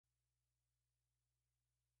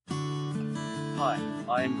Hi,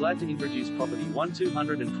 I am glad to introduce property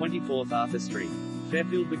 1224th Arthur Street,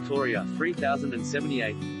 Fairfield, Victoria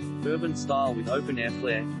 3078, urban style with open air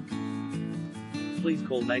flair. Please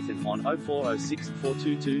call Nathan on 0406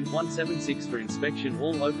 422 176 for inspection.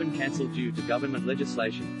 All open cancelled due to government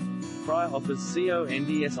legislation. Prior offers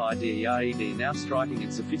CONDSIDERED now striking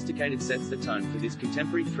and sophisticated sets the tone for this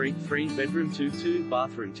contemporary 3-bedroom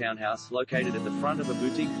 2-bathroom townhouse located at the front of a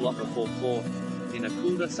boutique block of 4th floor. In a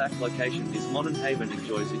cul-de-sac location, this modern haven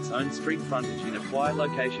enjoys its own street frontage in a quiet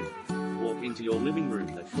location. Walk into your living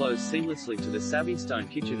room that flows seamlessly to the savvy stone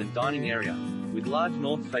kitchen and dining area, with large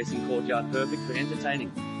north-facing courtyard perfect for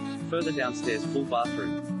entertaining. Further downstairs, full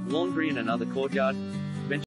bathroom, laundry and another courtyard,